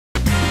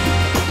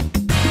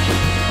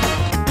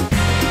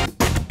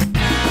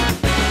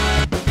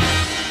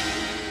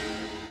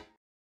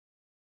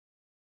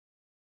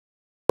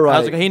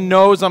Right. He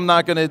knows I'm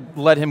not going to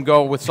let him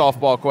go with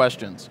softball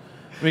questions.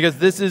 Because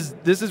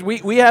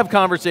we have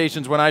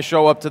conversations when I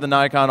show up to the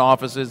Nikon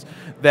offices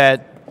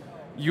that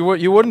you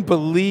wouldn't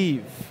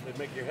believe. They'd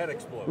make your head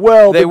explode.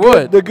 Well, they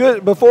would.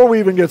 Before we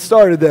even get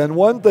started then,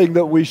 one thing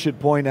that we should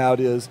point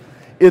out is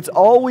it's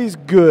always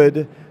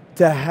good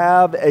to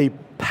have a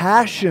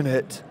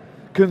passionate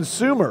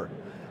consumer,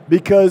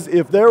 because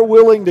if they're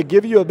willing to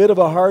give you a bit of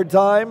a hard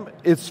time,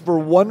 it's for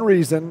one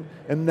reason,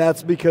 and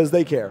that's because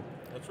they care.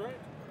 That's right.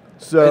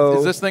 So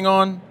is this thing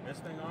on? This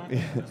thing on?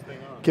 This thing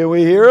on. Can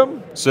we hear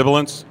him?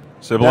 Sibilance?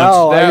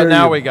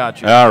 Now we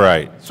got you. All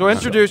right. So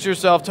introduce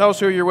yourself, tell us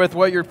who you're with,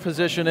 what your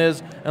position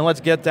is, and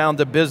let's get down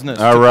to business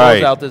to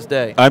close out this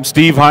day. I'm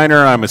Steve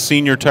Heiner. I'm a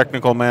senior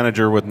technical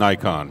manager with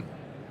Nikon.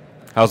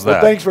 How's that?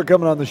 Well, thanks for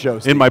coming on the show,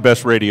 Steve. In my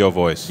best radio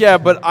voice. Yeah,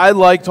 but I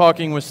like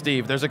talking with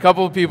Steve. There's a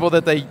couple of people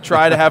that they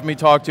try to have me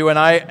talk to, and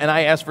I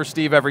ask for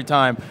Steve every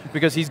time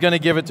because he's going to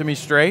give it to me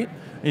straight.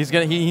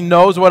 He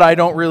knows what I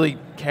don't really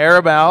care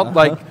about,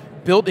 like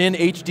built-in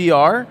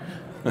HDR.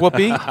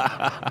 Whoopee.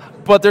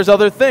 But there's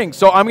other things.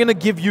 So I'm going to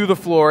give you the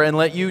floor and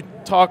let you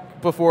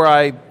talk before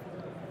I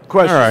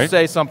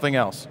say something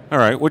else. All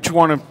right. What you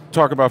want to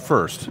talk about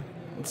first?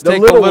 Let's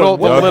take the little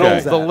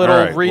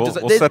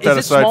redesign. We'll set that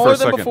aside for a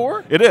second.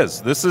 Before? It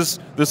is. This is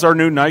our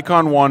new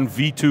Nikon One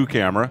V2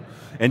 camera.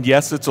 And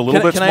yes, it's a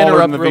little bit smaller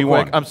than the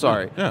V1. I'm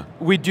sorry. Yeah.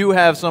 We do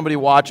have somebody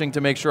watching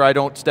to make sure I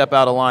don't step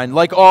out of line.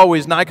 Like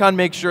always, Nikon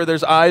makes sure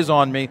there's eyes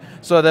on me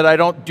so that I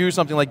don't do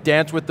something like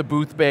dance with the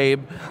booth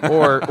babe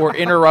or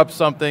interrupt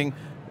something.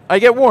 I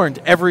get warned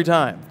every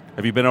time.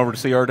 Have you been over to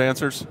see our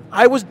dancers?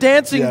 I was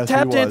dancing,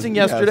 tap dancing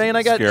yesterday, and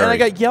I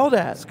got yelled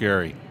at.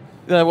 Scary.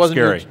 That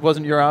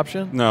wasn't your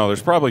option? No,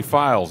 there's probably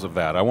files of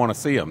that. I want to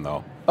see them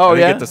though. Oh, I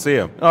didn't get to see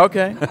them.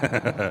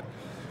 Okay.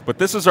 But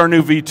this is our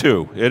new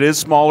V2. It is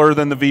smaller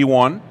than the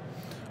V1.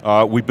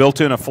 We built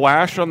in a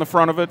flash on the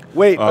front of it.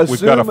 Wait,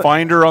 we've got a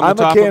finder on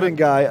the top of it. I'm a Canon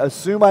guy.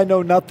 Assume I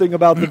know nothing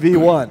about the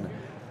V1.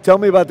 Tell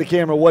me about the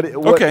camera.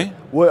 Okay.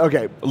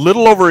 A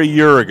little over a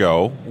year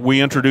ago,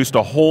 we introduced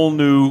a whole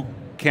new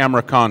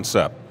camera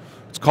concept.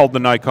 It's called the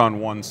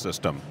Nikon One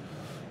system.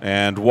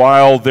 And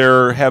while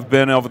there have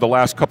been, over the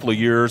last couple of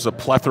years, a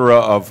plethora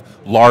of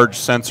large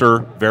sensor,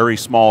 very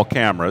small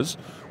cameras,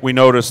 we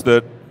noticed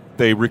that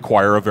they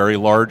require a very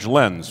large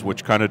lens,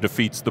 which kind of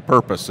defeats the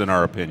purpose, in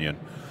our opinion.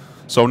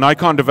 So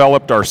Nikon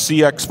developed our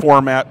CX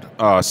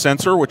format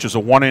sensor, which is a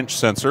 1-inch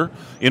sensor,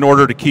 in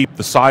order to keep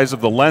the size of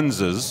the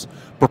lenses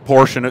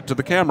proportionate to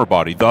the camera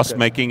body, thus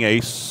making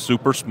a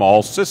super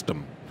small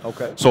system.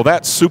 Okay. So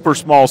that super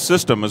small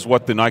system is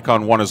what the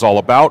Nikon One is all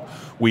about.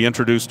 We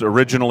introduced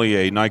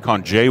originally a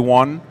Nikon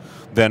J1,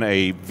 then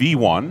a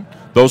V1.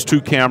 Those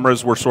two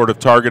cameras were sort of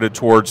targeted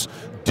towards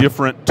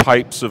different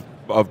types of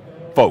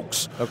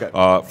folks. Okay.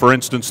 For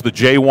instance, the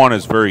J1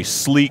 is very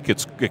sleek.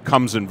 It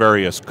comes in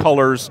various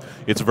colors.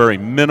 It's a very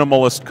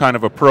minimalist kind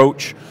of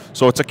approach.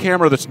 So it's a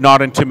camera that's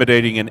not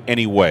intimidating in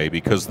any way,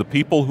 because the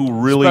people who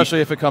really...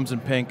 Especially if it comes in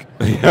pink.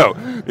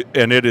 Yeah,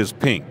 and it is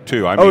pink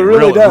too. I mean, it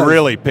really does?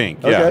 Really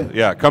pink. Okay.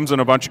 Yeah. It comes in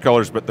a bunch of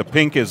colors, but the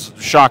pink is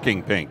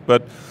shocking pink.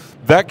 But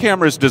that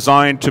camera is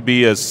designed to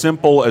be as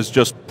simple as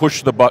just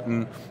push the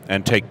button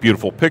and take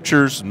beautiful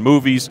pictures and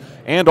movies.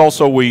 And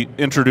also we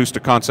introduced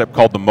a concept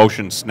called the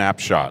motion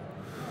snapshot.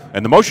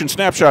 And the motion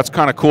snapshot's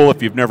kind of cool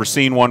if you've never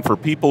seen one. For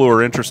people who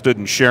are interested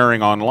in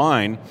sharing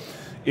online,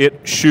 it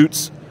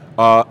shoots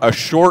a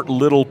short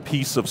little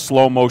piece of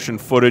slow motion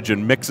footage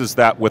and mixes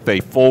that with a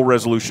full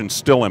resolution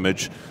still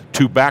image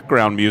to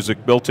background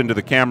music built into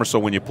the camera, so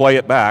when you play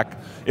it back,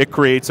 it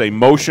creates a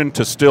motion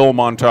to still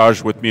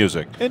montage with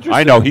music. Interesting.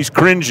 I know, he's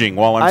cringing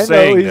while I'm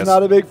saying this. I know he's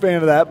not a big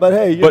fan of that, but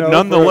hey, you know,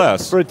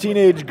 nonetheless, for a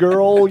teenage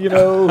girl, you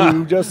know,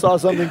 who just saw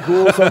something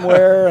cool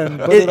somewhere and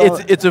put it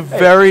on. It's a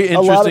very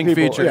interesting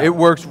people, feature. Yeah. It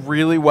works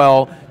really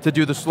well to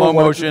do the slow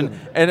motion,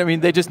 and I mean,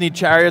 they just need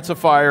Chariots of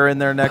Fire in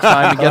there next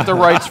time to get the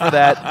rights for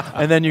that,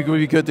 and then you can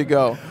be good to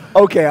go.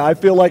 Okay, I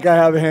feel like I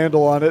have a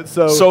handle on it.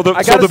 So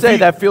I got to say,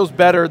 that feels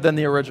better than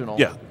the original.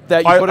 Yeah.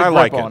 That you put a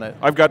grip on it.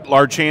 I've got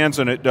large hands,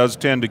 and it does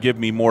tend to give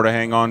me more to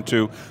hang on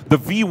to. The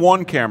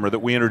V1 camera that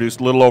we introduced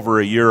a little over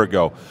a year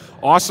ago,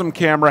 awesome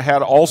camera,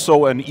 had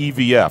also an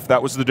EVF.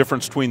 That was the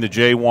difference between the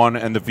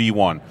J1 and the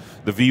V1.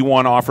 The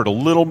V1 offered a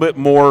little bit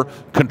more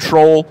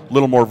control, a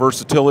little more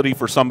versatility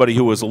for somebody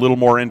who was a little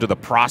more into the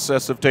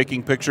process of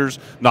taking pictures,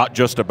 not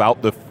just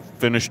about the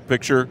finished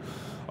picture.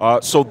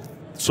 So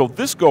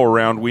this go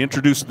around, we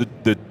introduced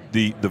the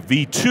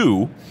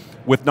V2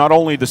 with not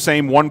only the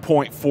same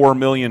 1.4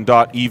 million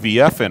dot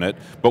EVF in it,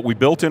 but we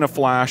built in a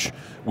flash,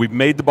 we've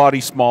made the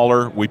body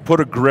smaller, we put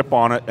a grip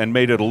on it and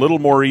made it a little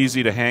more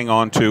easy to hang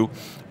on to.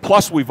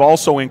 Plus, we've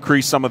also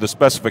increased some of the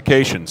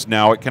specifications.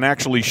 Now, it can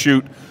actually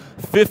shoot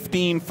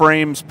 15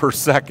 frames per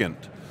second.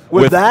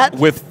 With that?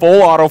 With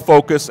full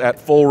autofocus at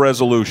full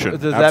resolution.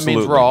 Does that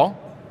mean RAW?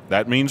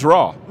 That means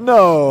raw.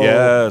 No.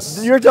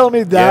 Yes. You're telling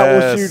me that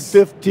will shoot Yes.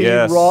 15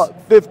 Yes. raw,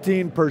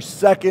 15 per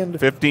second.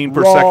 15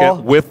 per raw?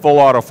 second with full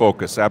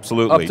autofocus,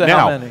 absolutely. Up to now,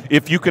 how many?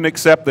 if you can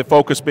accept the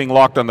focus being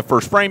locked on the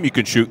first frame, you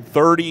can shoot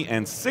 30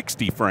 and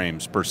 60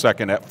 frames per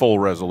second at full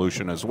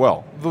resolution as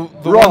well. The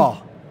Raw.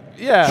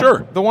 Yeah,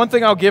 Sure. The one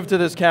thing I'll give to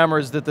this camera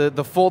is that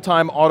the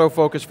full-time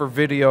autofocus for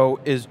video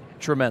is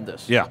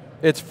tremendous. Yeah.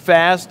 It's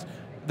fast.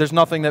 There's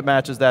nothing that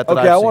matches that. Okay,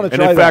 I've I seen. wanna And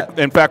try that.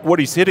 in fact, what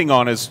he's hitting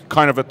on is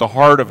kind of at the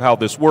heart of how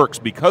this works.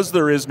 Because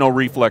there is no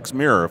reflex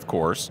mirror, of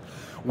course,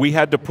 we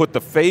had to put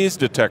the phase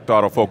detect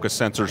autofocus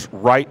sensors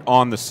right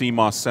on the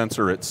CMOS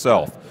sensor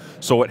itself.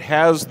 So it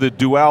has the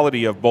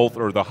duality of both,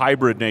 or the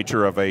hybrid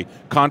nature of a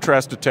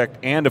contrast detect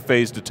and a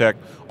phase detect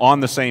on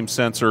the same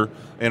sensor,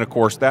 and of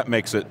course that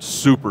makes it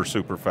super,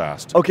 super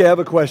fast. Okay, I have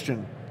a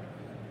question.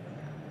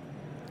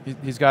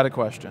 He's got a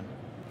question.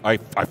 I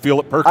feel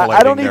it percolating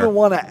I don't there. even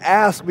want to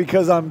ask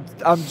because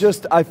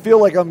I feel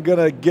like I'm going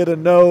to get a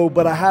no,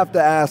 but I have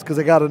to ask because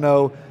I got to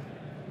know.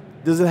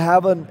 Does it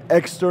have an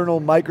external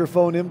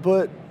microphone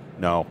input?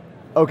 No.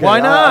 Okay. Why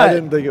not? I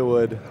didn't think it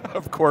would.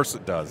 Of course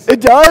it does.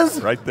 It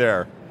does? Right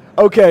there.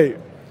 Okay.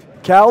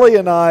 Callie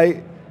and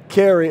I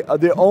carry,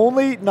 the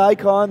only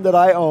Nikon that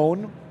I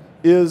own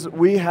is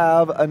we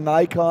have a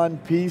Nikon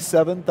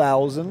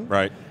P7000.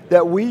 Right.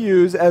 That we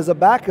use as a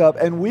backup,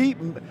 and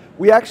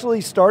we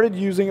actually started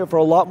using it for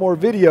a lot more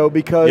video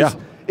because Yeah.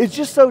 it's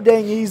just so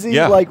dang easy.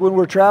 Yeah. Like when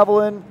we're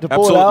traveling to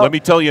pull Absolutely. it out. Let me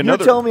tell you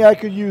another- You're telling me I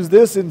could use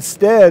this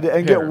instead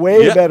and Here. get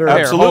way Yeah, better.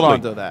 absolutely. Hold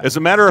on to that. As a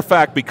matter of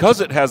fact, because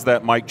it has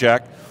that mic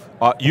jack,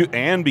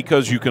 and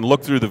because you can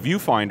look through the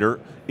viewfinder,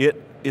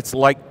 it's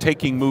like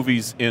taking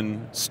movies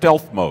in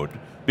stealth mode.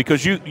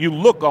 Because you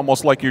look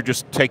almost like you're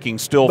just taking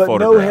still But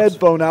photographs. no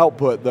headphone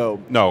output though.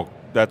 No,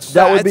 that's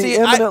That would be See,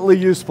 eminently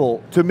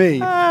usmill to me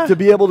to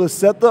be able to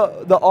set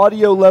the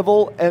audio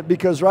level, and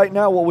because right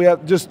now what we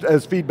have, just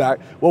as feedback,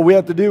 what we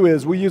have to do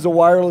is we use a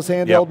wireless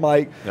handheld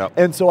mic, Yep.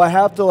 and so I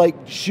have to like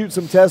shoot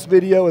some test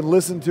video and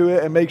listen to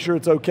it and make sure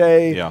it's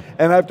okay, Yeah.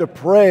 and I have to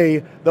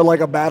pray that like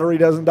a battery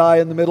doesn't die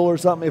in the middle or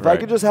something. If I Right.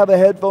 could just have a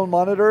headphone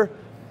monitor,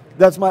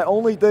 that's my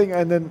only thing.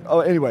 And then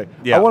anyway,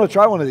 Yeah. I want to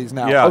try one of these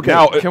now. Yeah. Okay.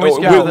 Now, Can we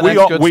scout the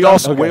next good we stuff?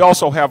 also we Okay.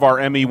 also have our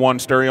ME1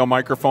 stereo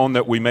microphone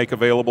that we make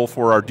available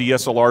for our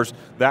DSLRs.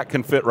 That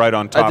can fit right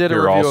on top did a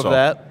here review of also.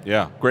 that.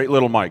 Yeah, great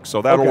little mic.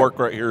 So that'll Okay. work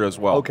right here as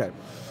well. Okay.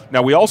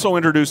 Now, we also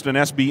introduced an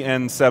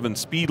SBN7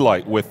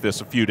 Speedlight with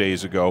this a few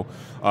days ago,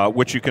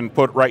 which you can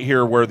put right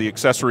here where the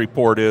accessory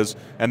port is,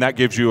 and that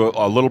gives you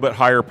a little bit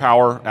higher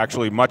power,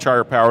 actually much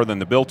higher power than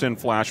the built-in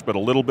flash, but a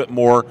little bit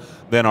more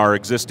than our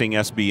existing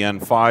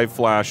SBN5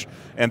 flash,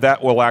 and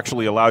that will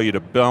actually allow you to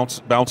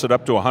bounce it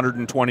up to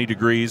 120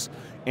 degrees,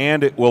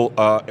 and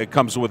it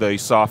comes with a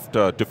soft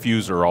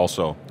diffuser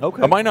also.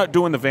 Okay. Am I not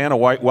doing the Vanna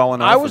White well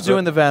enough? I was Is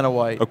doing that- the Vanna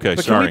White. Okay,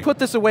 but can we sorry. put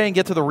this away and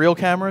get to the real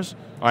cameras?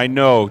 I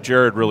know,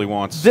 Jared really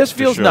wants This to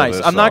feels show nice.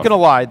 this I'm not off. going to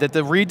lie. That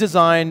the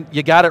redesign,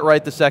 you got it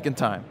right the second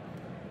time.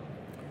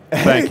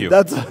 Thank you.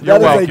 That is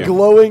welcome. a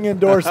glowing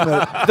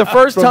endorsement. The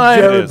first From time,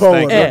 Jared It is,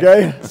 thank Boland, you.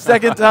 okay?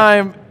 Second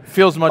time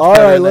feels much All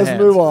better. right, in the let's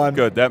hands. move on.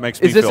 Good, that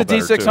makes me Is this feel a better,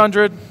 too.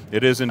 D600?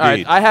 It is All right,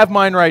 indeed. I have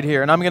mine right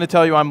here, and I'm going to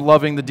tell you I'm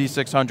loving the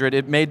D600.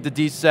 It made the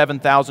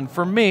D7000,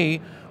 for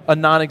me, a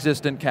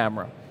non-existent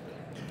camera.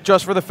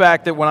 Just for the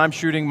fact that when I'm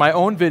shooting my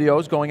own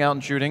videos, going out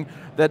and shooting,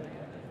 that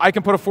I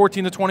can put a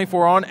 14 to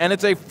 24 on, and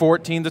it's a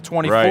 14 to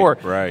 24.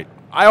 Right.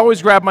 I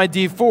always grab my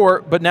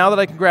D4, but now that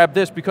I can grab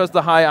this, because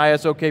the high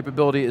ISO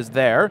capability is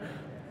there,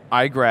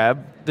 I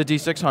grab the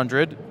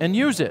D600 and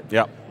use it.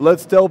 Yeah.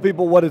 Let's tell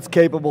people what it's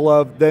capable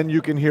of, then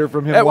you can hear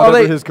from him Well,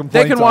 whatever his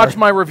complaints they can watch are.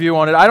 my review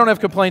on it. I don't have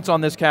complaints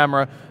on this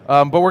camera,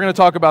 but we're going to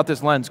talk about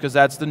this lens because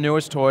that's the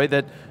newest toy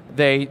that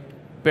they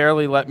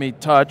barely let me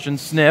touch and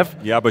sniff.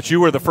 Yeah, but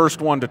you were the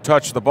first one to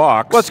touch the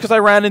box. Well, it's because I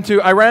ran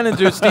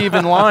into Steve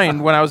in line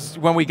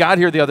when we got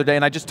here the other day,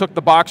 and I just took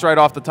the box right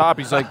off the top.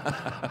 He's like,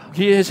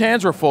 his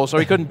hands were full, so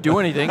he couldn't do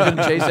anything,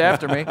 couldn't chase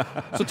after me.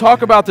 So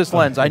talk about this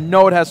lens. I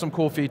know it has some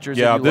cool features.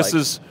 yeah, that you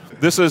this like.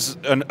 this is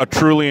a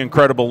truly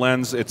incredible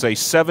lens. It's a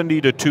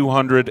 70 to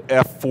 200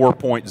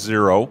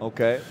 f4.0.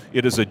 Okay.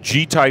 It is a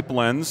G-type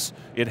lens.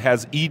 It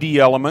has ED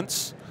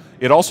elements.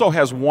 It also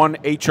has one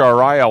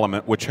HRI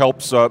element, which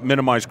helps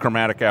minimize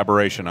chromatic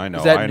aberration. I know.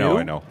 Is that I know. new?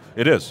 I know.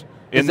 It is.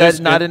 Is that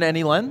not in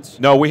any lens?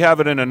 No, we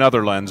have it in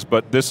another lens,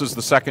 but this is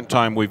the second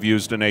time we've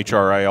used an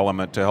HRI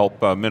element to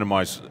help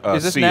minimize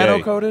Is this CA.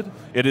 nano-coated?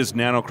 It is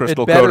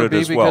nanocrystal It better coated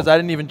be as well. because I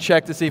didn't even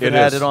check to see if it It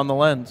had is. it on the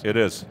lens. It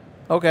is.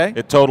 Okay.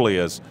 It totally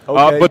is.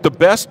 Okay. But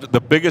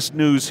the biggest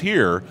news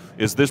here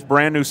is this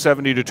brand new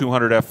 70 to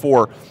 200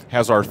 f4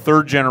 has our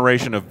third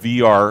generation of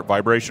VR,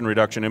 vibration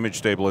reduction image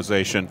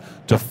stabilization,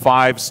 to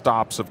 5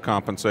 stops of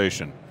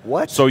compensation.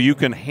 What? So you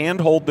can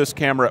handhold this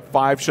camera at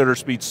 5 shutter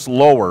speeds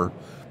slower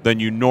than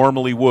you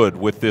normally would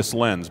with this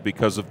lens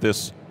because of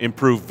this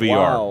improved VR.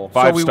 Wow.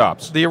 5 So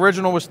stops. The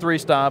original was 3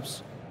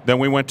 stops. Then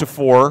we went to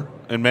 4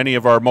 in many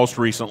of our most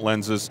recent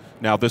lenses.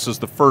 Now this is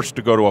the first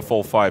to go to a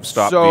full 5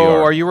 stop So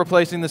VR. are you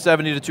replacing the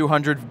 70 to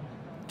 200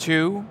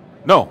 too?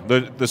 No,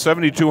 the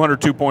 70-200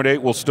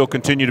 2.8 will still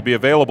continue to be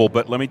available,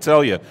 but let me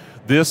tell you,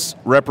 this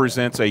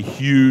represents a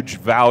huge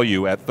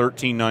value at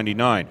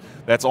 $13.99.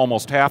 That's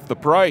almost half the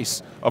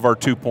price of our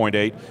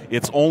 2.8.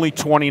 It's only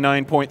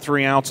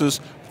 29.3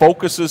 ounces,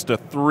 focuses to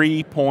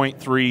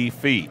 3.3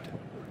 feet.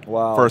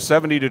 Wow. For a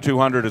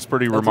 70-200, it's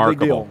pretty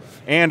remarkable. A big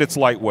deal. And it's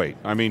lightweight.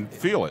 I mean,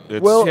 feel it.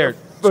 It's well, here.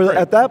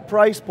 at that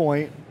price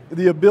point,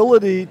 the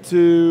ability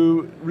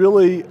to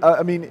really,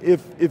 I mean,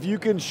 if you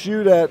can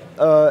shoot at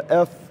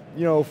f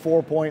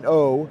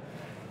 4.0,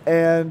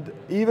 and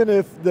even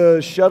if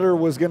the shutter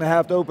was going to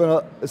have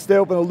to stay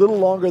open a little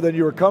longer than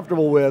you were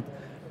comfortable with,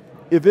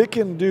 if it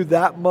can do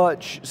that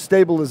much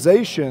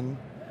stabilization,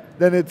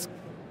 then it's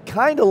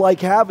kind of like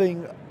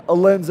having a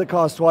lens that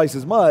costs twice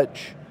as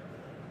much,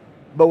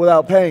 but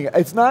without paying.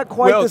 It's not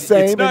quite the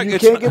same, and you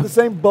can't get the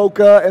same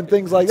bokeh and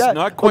things like that. It's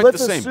not quite but the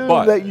same, let's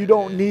assume that you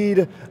don't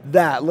need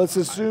that. Let's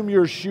assume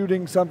you're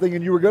shooting something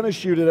and you were going to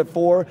shoot it at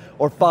 4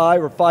 or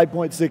 5 or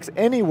 5.6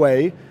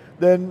 anyway,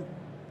 then,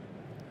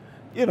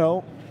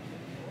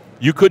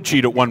 you could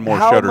cheat at one more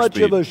shutter speed. How much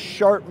of a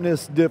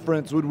sharpness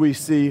difference would we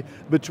see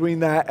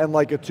between that and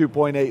like a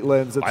 2.8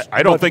 lens?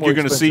 I don't think you're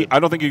going to see. I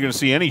don't think you're going to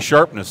see any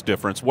sharpness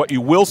difference. What you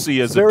will see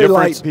is a very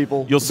difference. Light,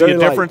 people. You'll see a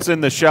difference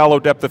in the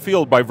shallow depth of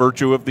field by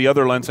virtue of the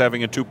other lens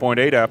having a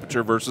 2.8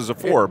 aperture versus a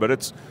 4. But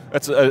it's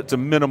a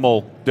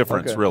minimal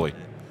difference, really.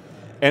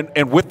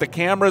 And with the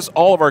cameras,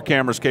 all of our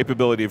cameras'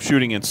 capability of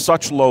shooting in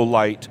such low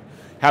light,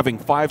 having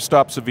 5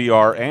 stops of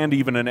VR and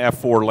even an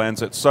f4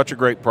 lens at such a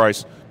great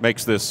price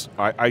makes this,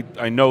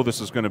 I know this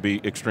is going to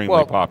be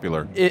extremely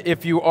popular.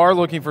 If you are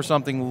looking for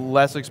something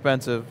less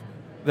expensive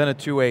than a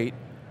 2.8,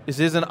 this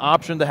is an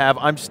option to have.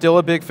 I'm still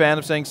a big fan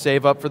of saying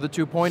save up for the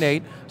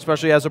 2.8,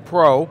 especially as a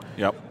pro.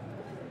 Yep.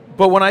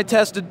 But when I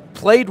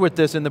played with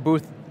this in the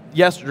booth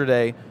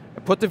yesterday, I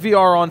put the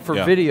VR on for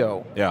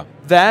video. Yeah.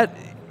 That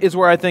is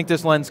where I think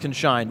this lens can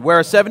shine. Where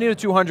a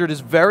 70-200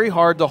 is very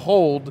hard to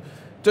hold,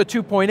 the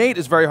 2.8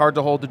 is very hard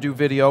to hold to do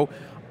video.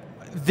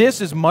 This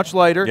is much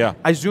lighter. Yeah.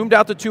 I zoomed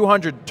out to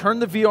 200, turned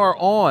the VR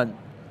on,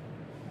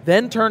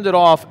 then turned it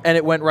off, and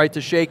it went right to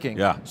shaking.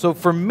 Yeah. So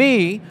for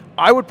me,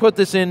 I would put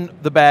this in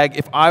the bag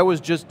if I was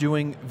just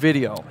doing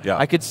video. Yeah.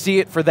 I could see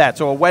it for that.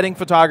 So a wedding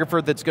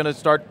photographer that's going to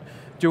start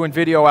doing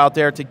video out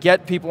there, to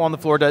get people on the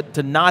floor,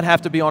 to not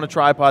have to be on a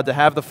tripod, to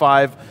have the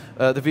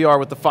VR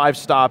with the 5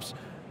 stops,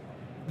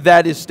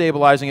 that is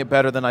stabilizing it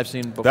better than I've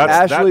seen before.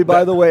 Ashley,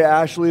 by the way,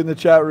 Ashley in the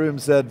chat room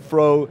said,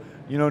 Fro,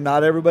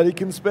 not everybody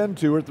can spend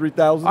 $2,000 or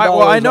 $3,000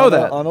 well, I know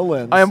that. On a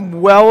lens. I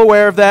am well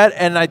aware of that,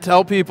 and I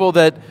tell people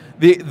that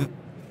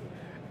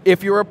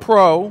if you're a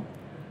pro,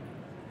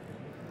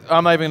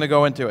 I'm not even going to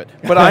go into it,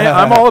 but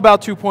I'm all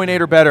about 2.8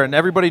 or better, and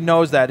everybody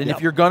knows that. And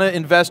if you're going to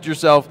invest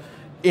yourself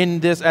in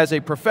this as a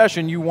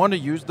profession, you want to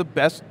use the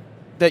best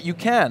that you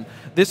can.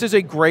 This is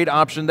a great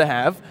option to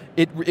have.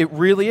 It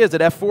really is.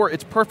 At f4,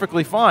 it's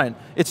perfectly fine.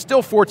 It's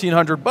still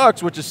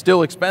 $1,400, which is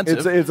still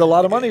expensive. It's a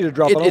lot of money to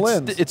drop on a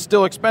lens. It's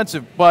still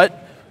expensive,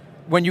 but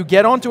when you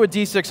get onto a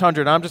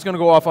D600, I'm just going to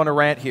go off on a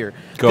rant here.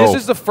 Go. This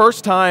is the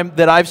first time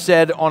that I've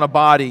said on a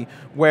body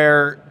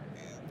where,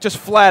 just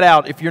flat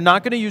out, if you're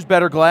not going to use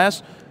better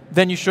glass,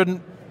 then you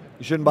shouldn't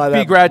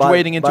be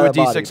graduating into a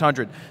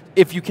D600.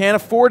 If you can't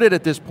afford it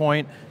at this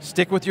point,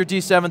 stick with your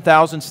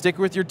D7000, stick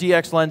with your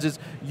DX lenses,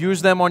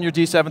 use them on your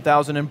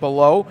D7000 and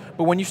below.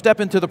 But when you step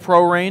into the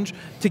pro range,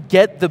 to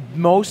get the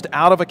most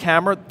out of a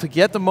camera, to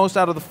get the most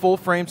out of the full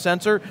frame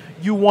sensor,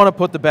 you want to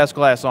put the best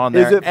glass on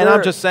there. And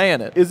I'm just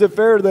saying it. Is it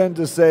fair then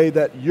to say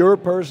that your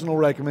personal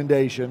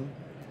recommendation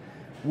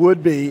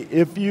would be,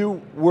 if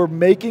you were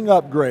making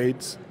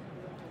upgrades,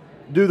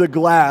 do the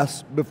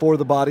glass before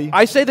the body?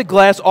 I say the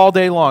glass all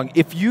day long.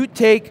 If you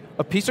take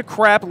a piece of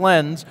crap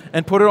lens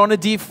and put it on a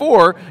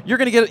D4, you're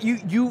going to get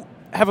you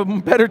have a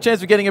better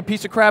chance of getting a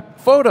piece of crap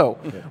photo.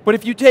 Okay. But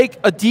if you take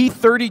a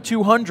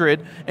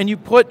D3200 and you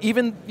put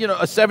even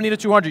a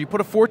 70-200, you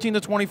put a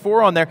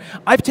 14-24 on there.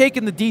 I've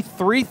taken the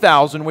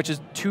D3000, which is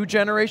 2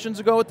 generations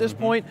ago at this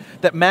point,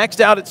 that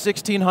maxed out at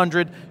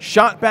 1600,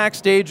 shot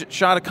backstage,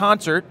 shot a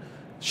concert,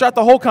 shot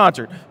the whole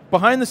concert,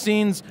 behind the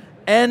scenes,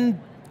 and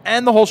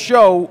the whole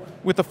show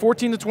with the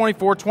 14-24,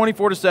 24-70,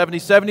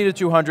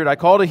 70-200. I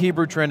call it a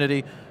Hebrew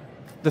Trinity.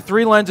 The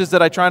 3 lenses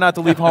that I try not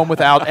to leave home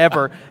without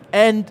ever.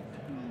 And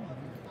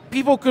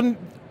people couldn't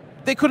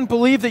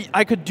believe that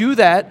I could do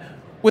that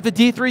with a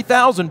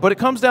D3000. But it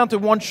comes down to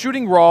one,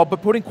 shooting raw,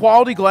 but putting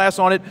quality glass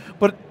on it.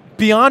 But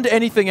beyond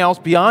anything else,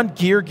 beyond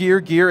gear,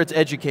 it's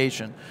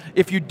education.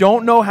 If you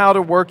don't know how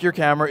to work your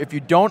camera, if you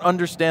don't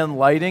understand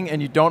lighting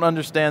and you don't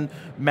understand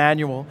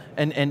manual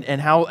and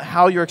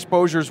how your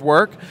exposures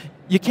work,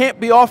 you can't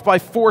be off by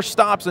 4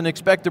 stops and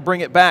expect to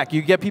bring it back.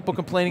 You get people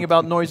complaining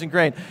about noise and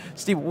grain.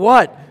 Steve,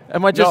 what?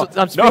 Am I just,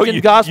 I'm speaking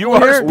gospel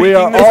here? We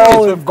are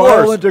all in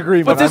violent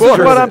agreement. But this is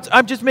what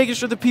I'm just making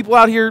sure that people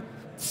out here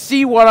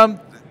see what I'm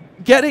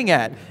getting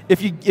at.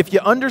 If you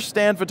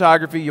understand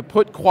photography, you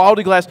put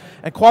quality glass,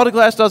 and quality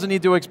glass doesn't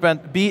need to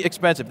be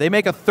expensive. They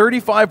make a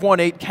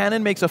 35-1.8.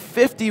 Canon makes a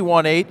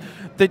 50-1.8.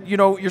 That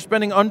you're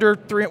spending under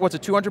what's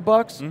it, $200,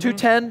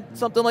 $210,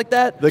 something like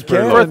that. The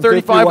Canon for a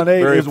 35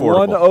 50-1.8 is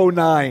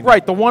 $109.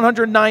 Right, the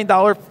 $109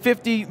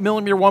 50mm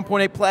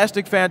 1.8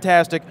 plastic,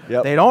 fantastic.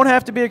 Yep. They don't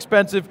have to be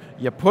expensive.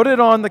 You put it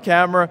on the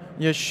camera,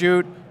 you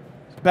shoot.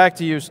 Back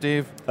to you,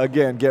 Steve.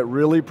 Again, get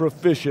really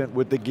proficient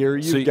with the gear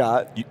you've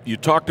got. You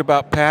talked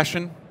about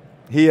passion.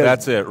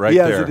 That's it right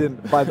there. there. He has it in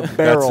by the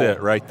barrel. That's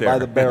it right there. By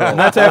the barrel. And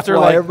that's after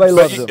like everybody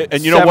loves him.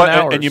 And you know what?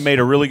 Hours. And you made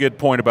a really good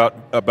point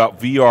about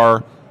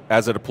VR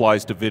as it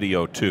applies to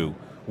video too.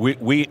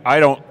 I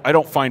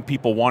don't find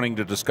people wanting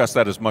to discuss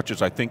that as much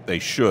as I think they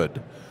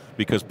should,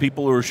 because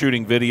people who are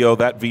shooting video,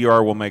 that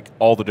VR will make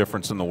all the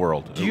difference in the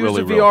world. Do you use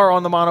the VR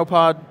on the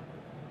monopod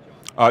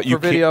for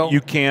video?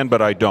 You can,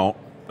 but I don't.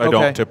 I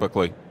don't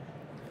typically.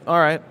 All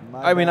right.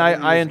 I mean,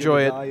 I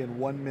enjoy it. In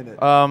 1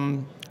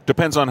 minute.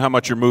 Depends on how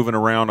much you're moving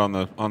around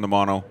on the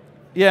mono.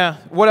 Yeah.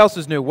 What else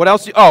is new? What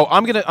else? Oh,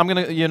 I'm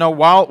gonna.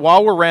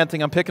 While we're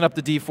ranting, I'm picking up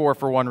the D4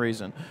 for one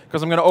reason,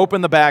 because I'm gonna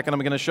open the back and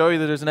I'm gonna show you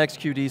that there's an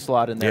XQD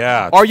slot in there.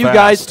 Yeah. Are you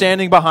guys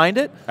standing behind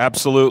it?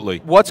 Absolutely.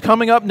 What's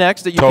coming up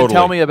next that you can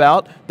tell me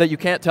about that you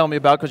can't tell me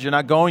about because you're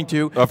not going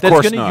to? Of that's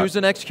course going to use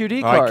an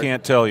XQD card. I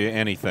can't tell you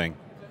anything.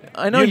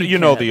 I know you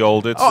know the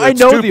old. It's I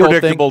know too the old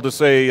predictable to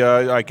say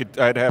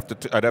I'd have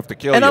to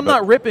kill you. And I'm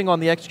not ripping on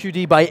the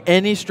XQD by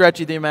any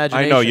stretch of the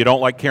imagination. I know you don't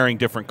like carrying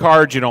different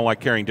cards. You don't like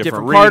carrying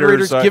different card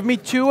readers. Give me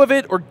two of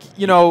it, or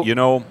you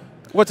know.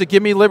 What's it?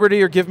 Give me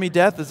liberty or give me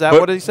death? Is that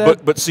what he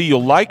said? But see,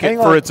 you'll like it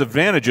for its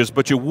advantages,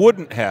 but you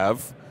wouldn't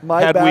have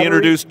had we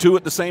introduced two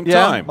at the same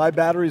time. My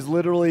battery's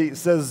literally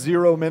says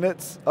 0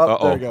 minutes.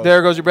 Oh, there it goes.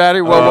 There goes your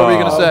battery. What were you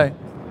going to say?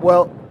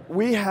 Well,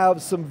 we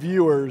have some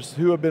viewers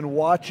who have been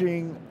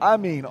watching, I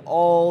mean,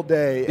 all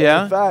day. Yeah.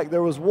 And in fact,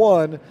 there was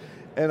one,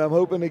 and I'm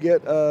hoping to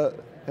get.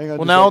 Hang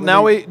on. Well,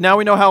 now we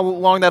know how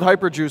long that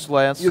hyperjuice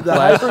lasts. Yeah, the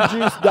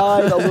hyperjuice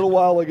died a little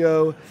while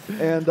ago,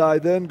 and I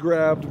then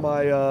grabbed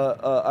my.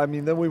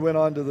 Then we went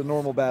on to the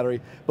normal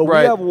battery. But we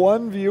have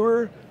one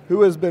viewer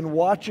who has been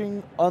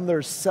watching on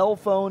their cell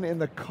phone in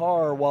the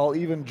car while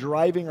even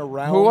driving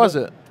around. Who was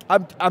it?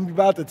 I'm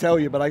about to tell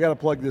you, but I got to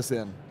plug this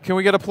in. Can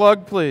we get a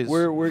plug, please?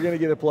 We're going to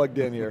get it plugged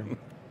in here.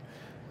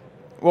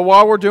 Well,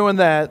 while we're doing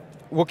that,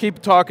 we'll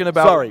keep talking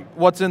about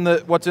what's in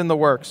the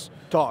works.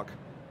 Talk.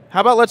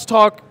 How about let's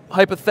talk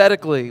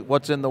hypothetically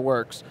what's in the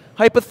works.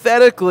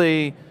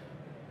 Hypothetically,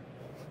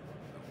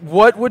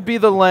 what would be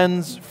the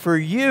lens for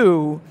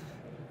you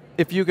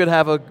if you could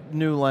have a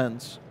new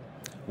lens?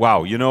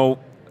 Wow,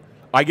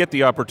 I get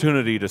the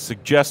opportunity to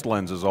suggest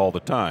lenses all the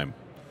time.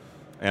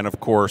 And of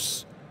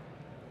course,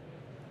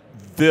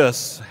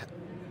 this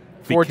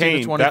 14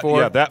 to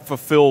 24. That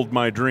fulfilled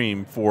my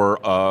dream for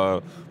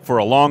a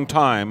long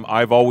time.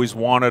 I've always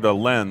wanted a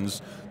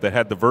lens that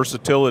had the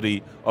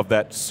versatility of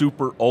that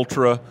super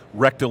ultra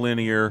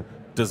rectilinear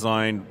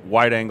designed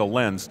wide angle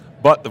lens,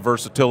 but the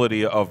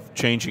versatility of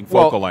changing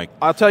focal length.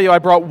 I'll tell you, I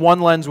brought one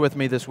lens with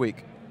me this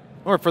week,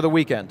 or for the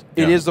weekend.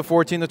 Yeah. It is the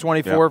 14 to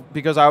 24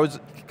 because I was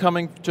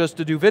coming just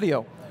to do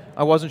video.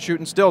 I wasn't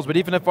shooting stills, but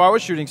even if I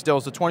was shooting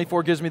stills, the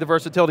 24 gives me the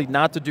versatility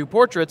not to do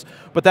portraits,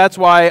 but that's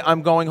why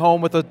I'm going home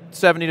with a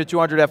 70 to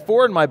 200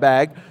 f4 in my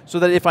bag, so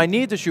that if I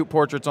need to shoot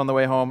portraits on the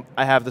way home,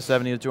 I have the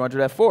 70 to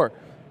 200 f4.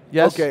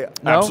 Yes? Okay.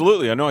 No?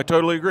 Absolutely. I know. I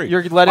totally agree.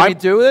 You're letting me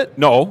do it?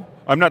 No,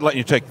 I'm not letting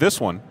you take this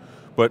one,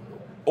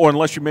 or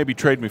unless you maybe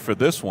trade me for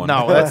this one.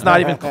 No, that's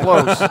not even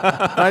close.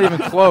 Not even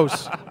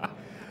close.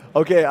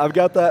 Okay, I've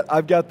got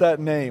that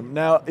name.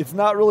 Now, it's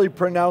not really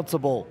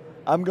pronounceable.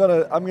 I'm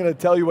gonna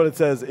tell you what it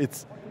says.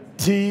 It's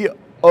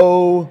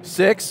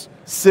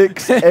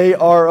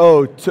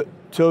TO6ARO.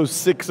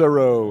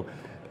 To6ARO.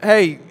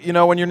 Hey,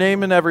 when you're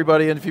naming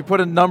everybody, and if you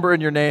put a number in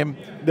your name,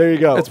 there you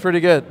go. It's pretty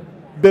good.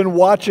 Been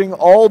watching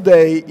all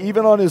day,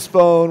 even on his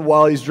phone,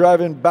 while he's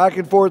driving back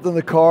and forth in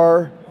the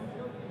car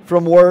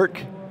from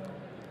work.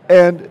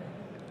 And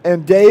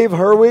Dave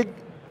Herwig,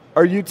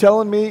 are you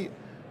telling me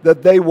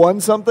that they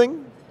won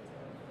something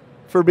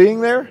for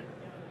being there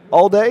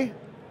all day?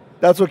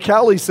 That's what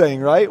Callie's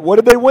saying, right? What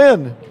did they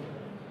win?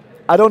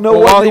 I don't know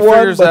what you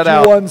won, but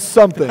you won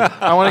something.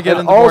 I want to get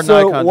into more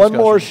Nikon discussion. One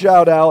more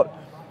shout out.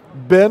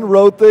 Ben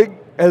Rothig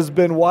has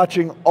been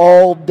watching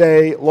all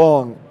day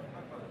long.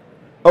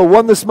 Oh,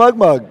 won the Smug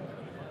Mug.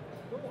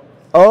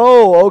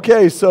 Oh,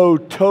 okay. So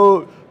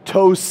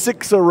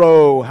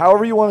To6ARO,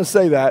 however you want to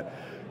say that.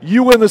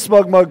 You win the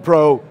Smug Mug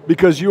Pro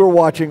because you were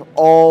watching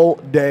all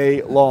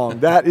day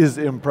long. That is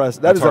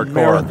impressive. That's a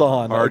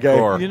marathon.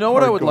 Hardcore. Okay? You know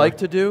what I would like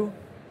to do?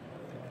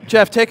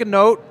 Jeff, take a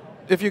note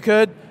if you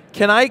could.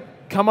 Can I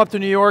come up to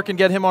New York and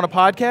get him on a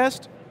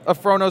podcast of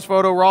Frono's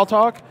Photo Raw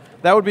Talk?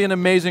 That would be an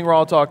amazing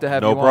Raw Talk to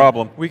have you on. No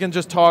problem. We can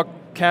just talk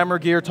camera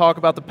gear, talk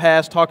about the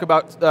past, talk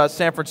about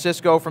San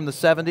Francisco from the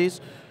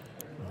 70s.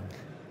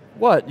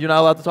 What? You're not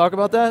allowed to talk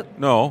about that?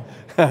 No.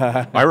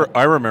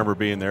 I remember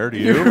being there. Do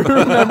you?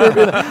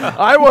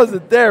 I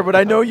wasn't there, but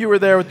I know you were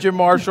there with Jim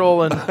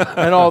Marshall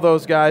and all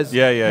those guys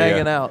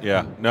hanging out.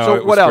 Yeah. No, so it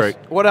was what else? great.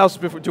 What else?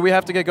 Do we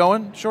have to get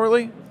going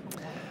shortly?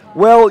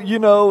 Well, you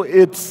know,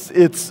 it's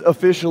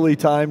officially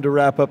time to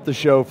wrap up the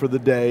show for the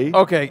day.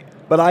 Okay.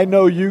 But I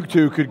know you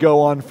two could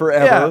go on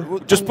forever. Yeah.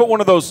 Just put one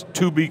of those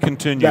to be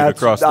continued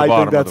across the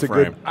bottom of the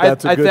frame. I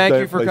thank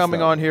you for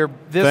coming on here.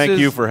 Thank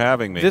you for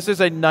having me. This is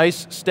a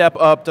nice step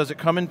up. Does it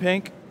come in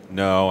pink?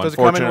 No, does it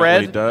come in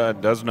red? It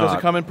does not. Does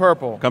it come in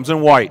purple? Comes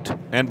in white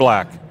and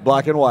black.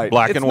 Black and white.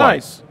 Black and white.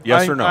 Nice.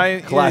 Yes or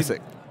no?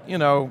 Classic. You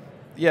know,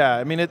 yeah.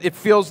 I mean, it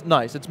feels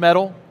nice. It's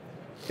metal.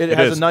 It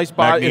has a nice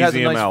body. It has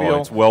a nice alloy.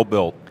 feel. It's well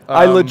built.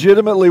 I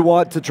legitimately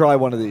want to try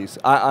one of these.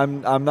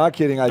 I'm not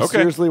kidding. I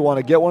seriously want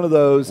to get one of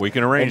those. We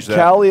can arrange that.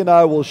 Callie and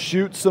I will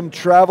shoot some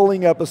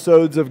traveling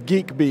episodes of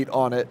Geek Beat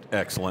on it.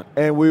 Excellent.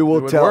 And we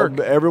will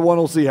everyone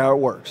will see how it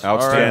works.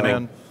 Outstanding.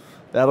 Right,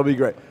 that'll be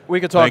great. We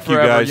could talk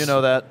forever. You guys. You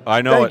know that.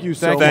 I know Thank it. you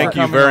so much. Thank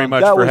you very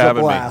much that for was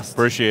having a me. blast.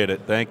 Appreciate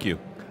it. Thank you.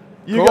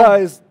 You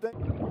guys.